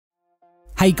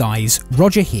Hey guys,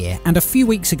 Roger here, and a few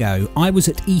weeks ago I was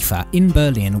at IFA in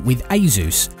Berlin with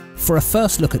ASUS for a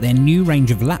first look at their new range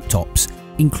of laptops,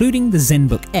 including the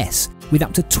ZenBook S with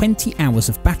up to 20 hours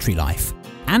of battery life,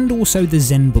 and also the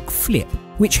ZenBook Flip,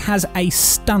 which has a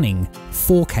stunning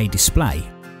 4K display.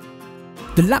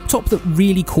 The laptop that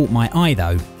really caught my eye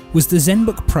though was the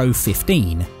ZenBook Pro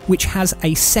 15, which has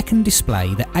a second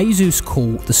display that ASUS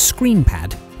call the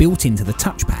ScreenPad built into the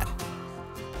touchpad.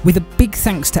 With a big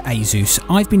thanks to ASUS,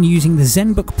 I've been using the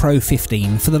ZenBook Pro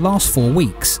 15 for the last 4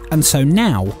 weeks, and so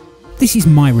now, this is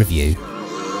my review.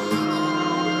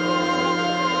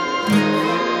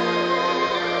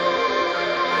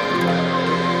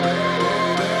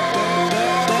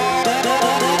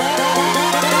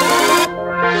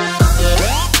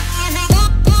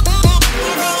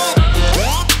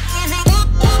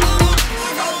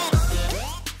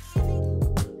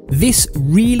 This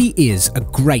really is a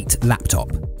great laptop.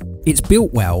 It's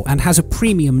built well and has a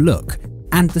premium look,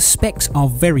 and the specs are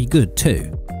very good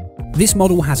too. This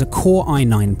model has a Core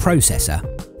i9 processor,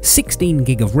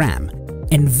 16GB of RAM,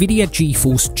 Nvidia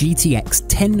Geforce GTX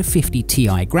 1050 Ti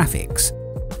graphics,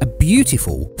 a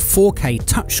beautiful 4K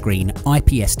touchscreen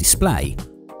IPS display,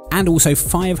 and also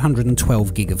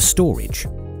 512GB of storage.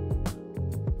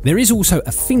 There is also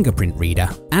a fingerprint reader,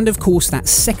 and of course that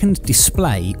second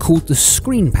display called the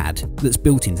ScreenPad that's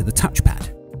built into the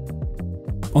touchpad.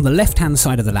 On the left-hand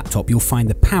side of the laptop you'll find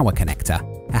the power connector,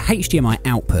 a HDMI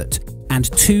output,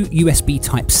 and 2 USB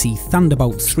Type-C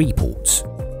Thunderbolt 3 ports.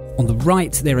 On the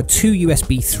right there are 2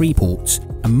 USB 3 ports,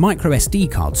 a microSD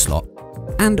card slot,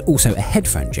 and also a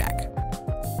headphone jack.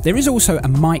 There is also a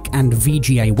mic and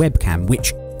VGA webcam,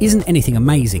 which isn't anything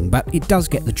amazing, but it does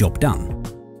get the job done.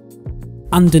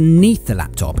 Underneath the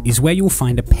laptop is where you'll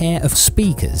find a pair of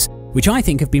speakers, which I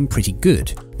think have been pretty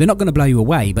good. They're not going to blow you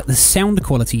away, but the sound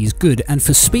quality is good, and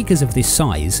for speakers of this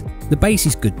size, the bass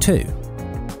is good too.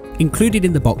 Included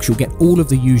in the box you'll get all of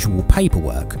the usual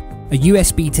paperwork, a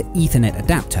USB to Ethernet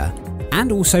adapter,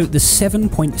 and also the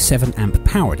 7.7 amp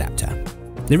power adapter.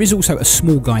 There is also a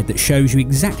small guide that shows you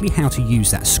exactly how to use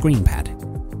that ScreenPad.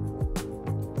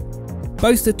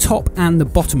 Both the top and the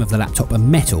bottom of the laptop are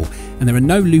metal, and there are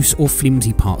no loose or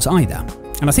flimsy parts either.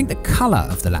 And I think the colour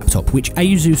of the laptop, which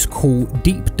ASUS call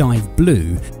Deep Dive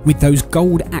Blue, with those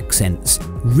gold accents,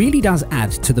 really does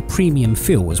add to the premium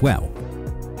feel as well.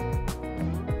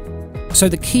 So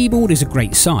the keyboard is a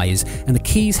great size, and the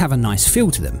keys have a nice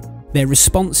feel to them. They're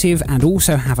responsive and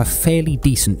also have a fairly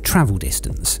decent travel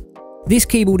distance. This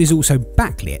keyboard is also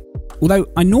backlit, although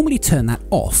I normally turn that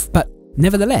off, but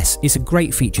nevertheless, it's a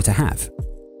great feature to have.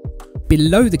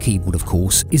 Below the keyboard, of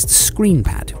course, is the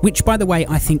ScreenPad, which by the way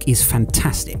I think is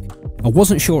fantastic. I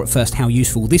wasn't sure at first how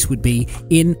useful this would be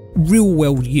in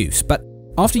real-world use, but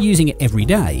after using it every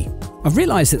day, I've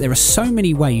realised that there are so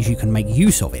many ways you can make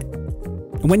use of it.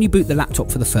 And when you boot the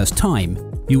laptop for the first time,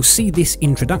 you'll see this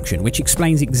introduction, which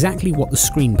explains exactly what the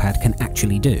ScreenPad can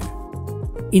actually do.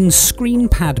 In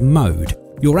ScreenPad mode,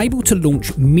 you're able to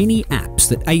launch mini apps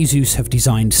that ASUS have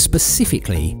designed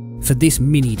specifically for this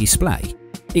mini display.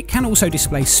 It can also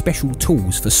display special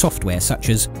tools for software such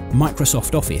as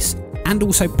Microsoft Office, and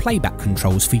also playback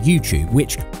controls for YouTube,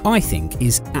 which I think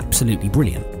is absolutely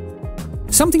brilliant.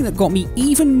 Something that got me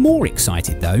even more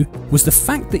excited though was the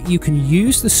fact that you can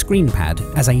use the ScreenPad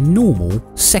as a normal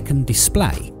second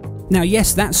display. Now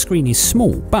yes, that screen is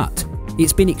small, but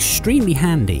it's been extremely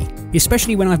handy,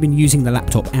 especially when I've been using the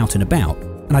laptop out and about,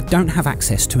 and I don't have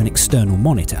access to an external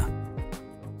monitor.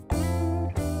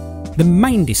 The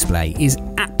main display is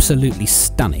absolutely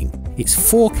stunning. It's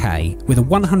 4K with a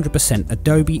 100%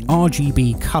 Adobe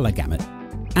RGB color gamut,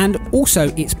 and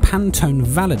also it's Pantone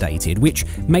validated, which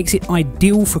makes it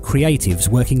ideal for creatives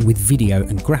working with video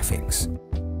and graphics.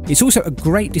 It's also a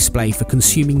great display for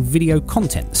consuming video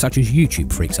content such as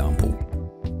YouTube, for example.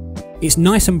 It's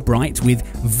nice and bright with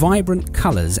vibrant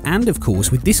colours, and of course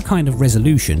with this kind of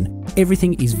resolution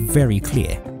everything is very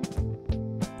clear.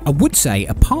 I would say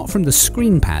apart from the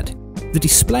ScreenPad, the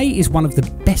display is one of the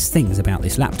best things about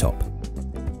this laptop.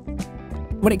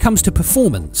 When it comes to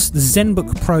performance, the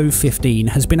ZenBook Pro 15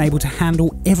 has been able to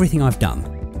handle everything I've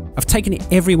done. I've taken it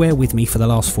everywhere with me for the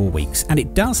last 4 weeks, and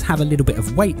it does have a little bit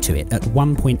of weight to it at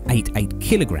 1.88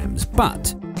 kilograms,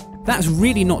 but that's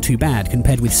really not too bad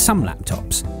compared with some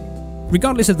laptops.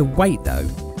 Regardless of the weight though,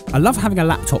 I love having a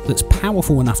laptop that's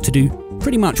powerful enough to do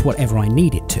pretty much whatever I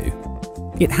need it to.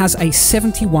 It has a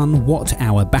 71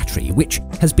 watt-hour battery, which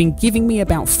has been giving me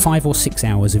about 5 or 6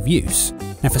 hours of use.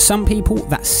 Now for some people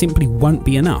that simply won't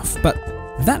be enough, but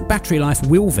that battery life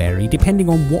will vary depending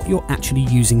on what you're actually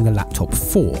using the laptop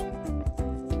for.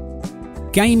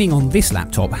 Gaming on this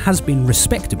laptop has been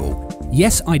respectable,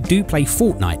 Yes, I do play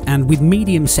Fortnite, and with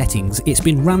medium settings, it's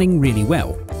been running really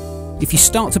well. If you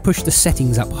start to push the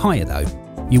settings up higher though,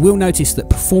 you will notice that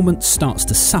performance starts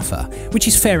to suffer, which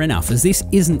is fair enough as this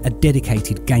isn't a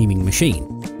dedicated gaming machine.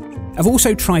 I've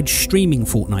also tried streaming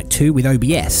Fortnite 2 with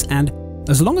OBS, and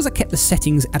as long as I kept the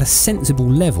settings at a sensible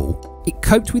level, it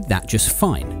coped with that just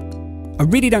fine. I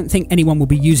really don't think anyone will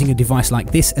be using a device like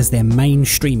this as their main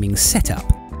streaming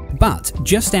setup, but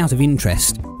just out of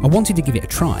interest, I wanted to give it a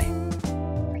try.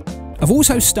 I've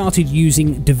also started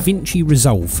using DaVinci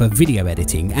Resolve for video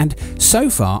editing, and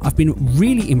so far I've been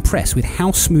really impressed with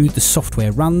how smooth the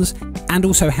software runs and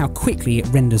also how quickly it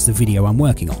renders the video I'm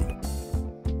working on.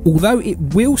 Although it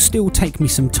will still take me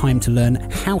some time to learn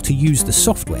how to use the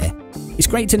software, it's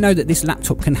great to know that this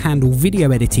laptop can handle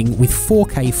video editing with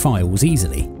 4K files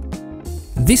easily.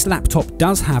 This laptop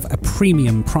does have a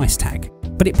premium price tag,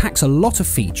 but it packs a lot of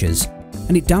features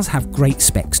and it does have great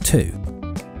specs too.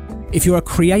 If you're a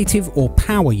creative or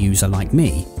power user like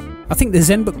me, I think the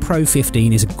ZenBook Pro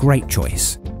 15 is a great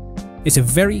choice. It's a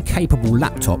very capable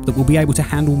laptop that will be able to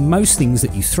handle most things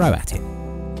that you throw at it.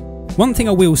 One thing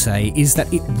I will say is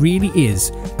that it really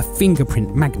is a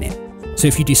fingerprint magnet, so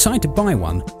if you decide to buy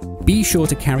one, be sure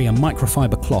to carry a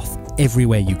microfiber cloth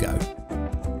everywhere you go.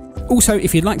 Also,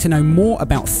 if you'd like to know more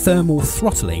about thermal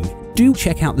throttling, do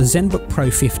check out the ZenBook Pro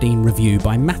 15 review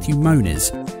by Matthew Moniz,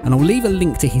 and I'll leave a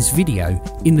link to his video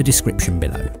in the description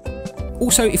below.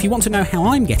 Also, if you want to know how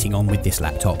I'm getting on with this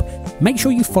laptop, make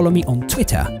sure you follow me on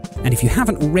Twitter, and if you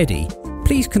haven't already,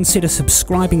 please consider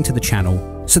subscribing to the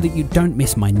channel so that you don't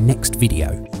miss my next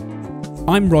video.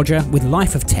 I'm Roger with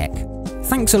Life of Tech.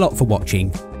 Thanks a lot for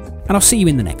watching, and I'll see you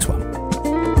in the next one.